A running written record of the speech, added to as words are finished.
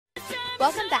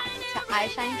Welcome back to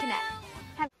iShine Connect.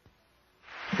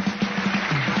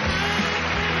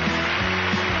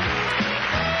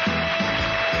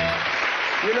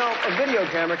 You know, a video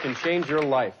camera can change your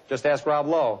life. Just ask Rob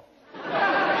Lowe. It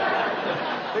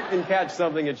can catch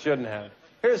something it shouldn't have.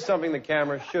 Here's something the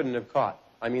camera shouldn't have caught.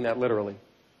 I mean that literally.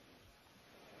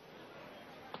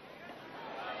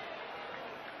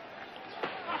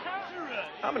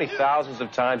 How many thousands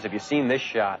of times have you seen this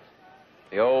shot?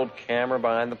 The old camera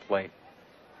behind the plate.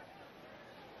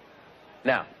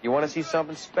 Now, you want to see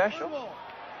something special?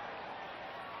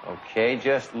 Okay,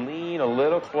 just lean a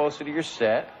little closer to your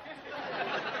set.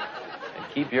 And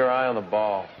keep your eye on the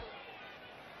ball.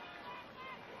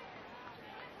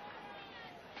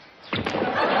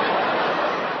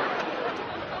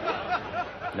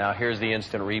 Now, here's the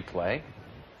instant replay.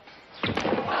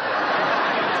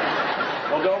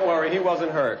 Well, don't worry, he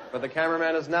wasn't hurt, but the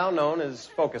cameraman is now known as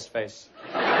Focus Face.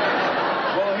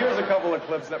 Well, here's a couple of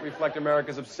clips that reflect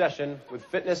America's obsession with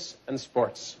fitness and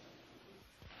sports.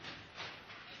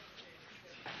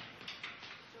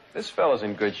 This fella's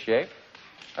in good shape.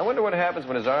 I wonder what happens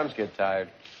when his arms get tired.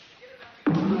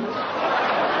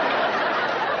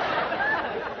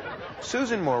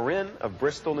 Susan Morin of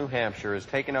Bristol, New Hampshire, has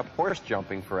taken up horse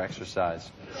jumping for exercise.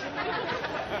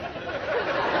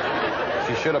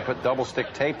 She should have put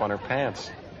double-stick tape on her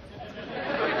pants.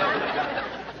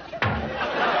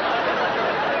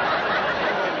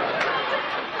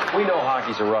 We know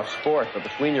hockey's a rough sport, but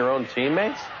between your own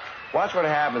teammates, watch what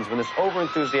happens when this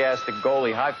over-enthusiastic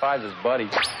goalie high-fives his buddy.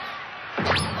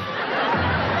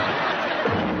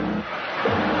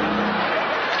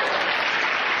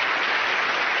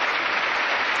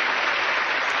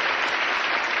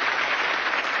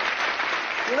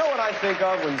 You know what I think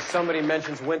of when somebody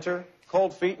mentions winter?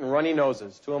 Cold feet and runny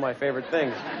noses, two of my favorite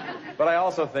things. But I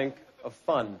also think of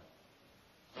fun.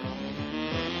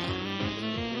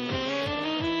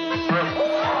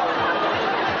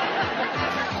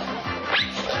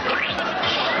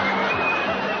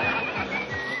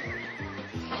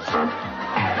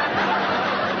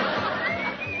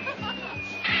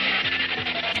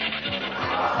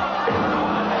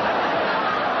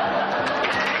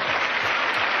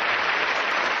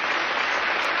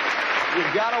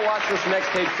 You've got to watch this next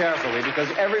tape carefully because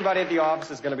everybody at the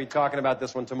office is going to be talking about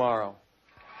this one tomorrow.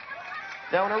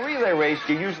 Now, in a relay race,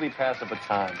 you usually pass up a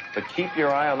time, but keep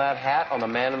your eye on that hat on the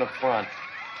man in the front.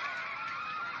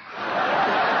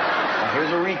 Now, here's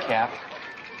a recap.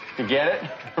 You get it?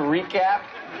 A recap?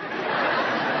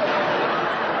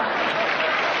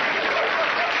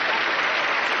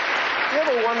 You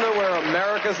ever wonder where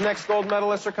America's next gold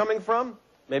medalists are coming from?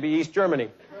 Maybe East Germany.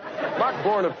 Mark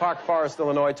Bourne of Park Forest,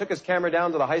 Illinois, took his camera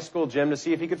down to the high school gym to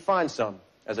see if he could find some.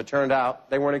 As it turned out,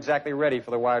 they weren't exactly ready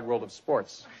for the wide world of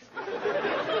sports.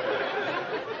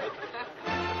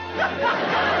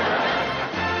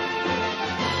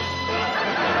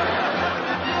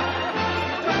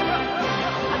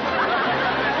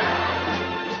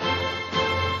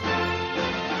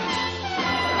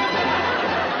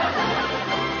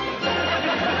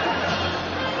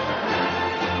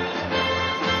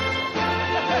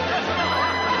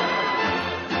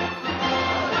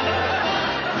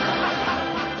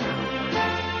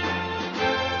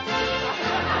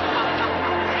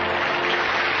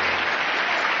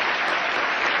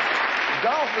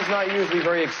 Golf is not usually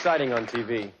very exciting on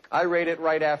TV. I rate it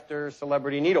right after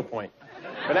celebrity needlepoint.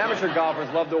 But amateur golfers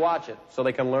love to watch it, so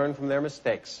they can learn from their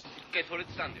mistakes.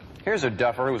 Here's a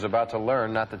duffer who's about to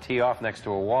learn not to tee off next to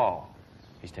a wall.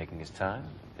 He's taking his time.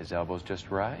 His elbow's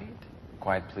just right.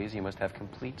 Quiet, please. You must have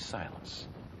complete silence.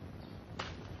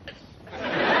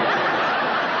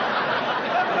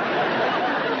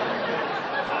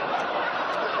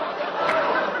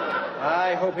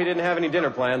 I hope he didn't have any dinner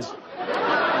plans.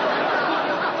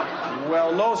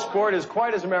 Well, no sport is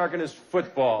quite as American as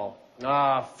football.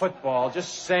 Ah, football.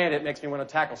 Just saying it makes me want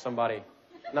to tackle somebody.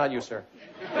 Not you, sir.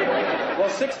 Well,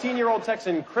 16-year-old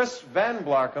Texan Chris Van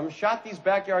Blarcom shot these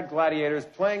backyard gladiators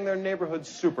playing their neighborhood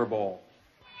Super Bowl.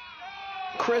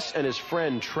 Chris and his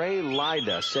friend Trey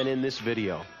Lida sent in this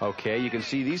video. Okay, you can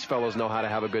see these fellows know how to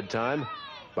have a good time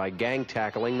by gang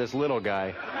tackling this little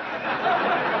guy.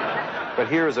 But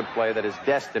here is a play that is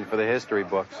destined for the history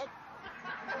books.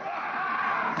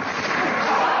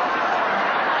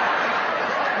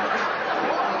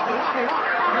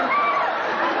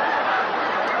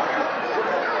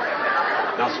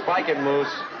 Now spike it, Moose.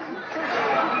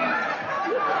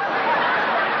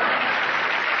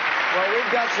 Well,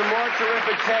 we've got some more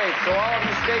terrific tape, so all of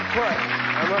you stay put.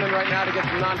 I'm running right now to get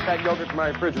some non-fat yogurt from my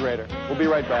refrigerator. We'll be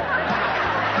right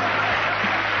back.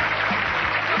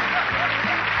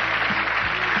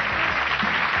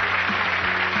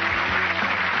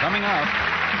 Coming up,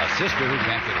 a sister who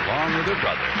can't get along with her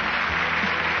brother.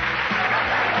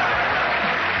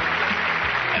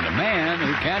 And a man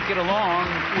who can't get along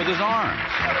with his arms.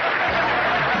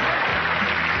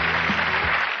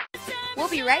 We'll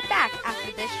be right back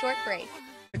after this short break.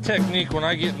 My technique when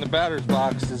I get in the batter's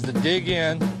box is to dig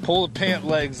in, pull the pant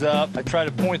legs up. I try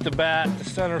to point the bat to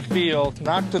center field,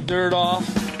 knock the dirt off,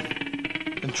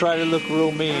 and try to look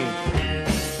real mean.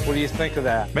 What do you think of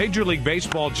that? Major League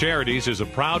Baseball Charities is a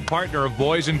proud partner of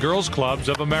Boys and Girls Clubs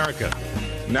of America.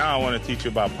 Now I want to teach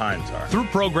you about pine tar. Through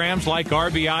programs like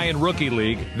RBI and Rookie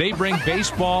League, they bring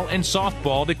baseball and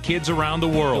softball to kids around the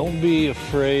world. Don't be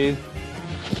afraid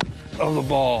of the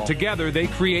ball. Together, they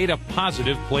create a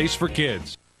positive place for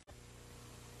kids.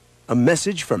 A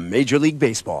message from Major League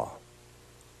Baseball.